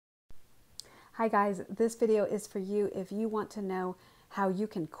Hi guys, this video is for you if you want to know how you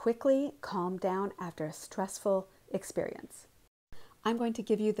can quickly calm down after a stressful experience. I'm going to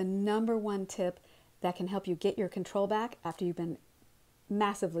give you the #1 tip that can help you get your control back after you've been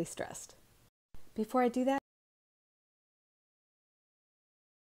massively stressed. Before I do that,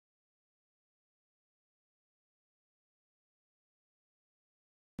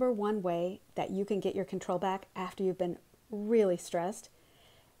 #1 way that you can get your control back after you've been really stressed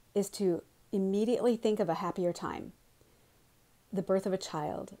is to immediately think of a happier time. The birth of a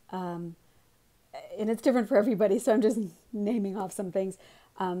child. And it's different for everybody, so I'm just naming off some things.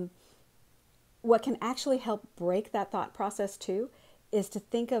 What can actually help break that thought process too is to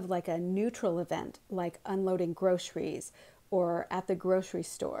think of like a neutral event, like unloading groceries or at the grocery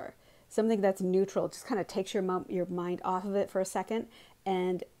store. Something that's neutral, just kind of takes your mind off of it for a second.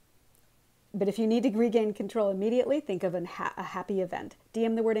 But if you need to regain control immediately, think of a happy event.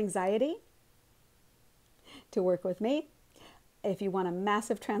 DM the word anxiety to work with me. If you want a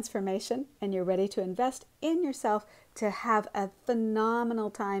massive transformation and you're ready to invest in yourself to have a phenomenal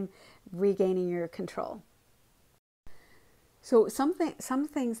time regaining your control. So some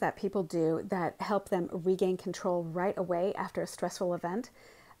things that people do that help them regain control right away after a stressful event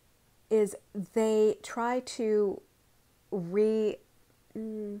is they try to reevaluate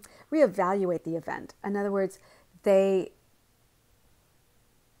the event. In other words,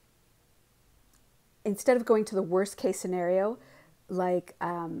 instead of going to the worst case scenario, like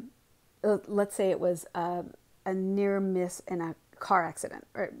let's say it was a near miss in a car accident,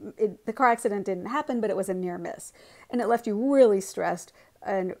 or the car accident didn't happen, but it was a near miss, and it left you really stressed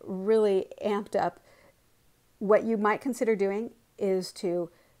and really amped up. What you might consider doing is to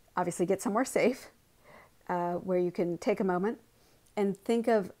obviously get somewhere safe, where you can take a moment and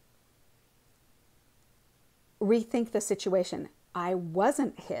rethink the situation. I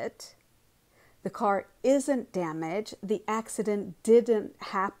wasn't hit. The car isn't damaged. The accident didn't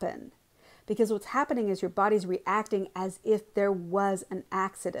happen. Because what's happening is your body's reacting as if there was an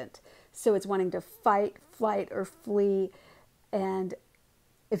accident. So it's wanting to fight, flight, or flee. And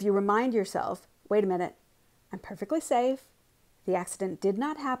if you remind yourself, wait a minute, I'm perfectly safe. The accident did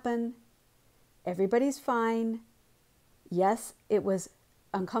not happen. Everybody's fine. Yes, it was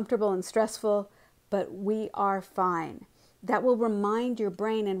uncomfortable and stressful, but we are fine. That will remind your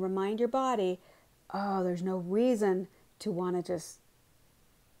brain and remind your body, oh, there's no reason to want to just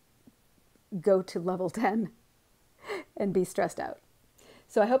go to level 10 and be stressed out.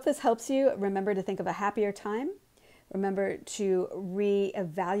 So I hope this helps you. Remember to think of a happier time. Remember to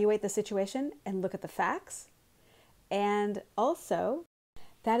reevaluate the situation and look at the facts. And also,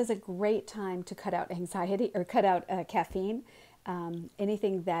 that is a great time to cut out anxiety or cut out caffeine.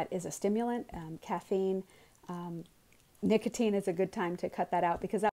 Anything that is a stimulant, caffeine, nicotine is a good time to cut that out, because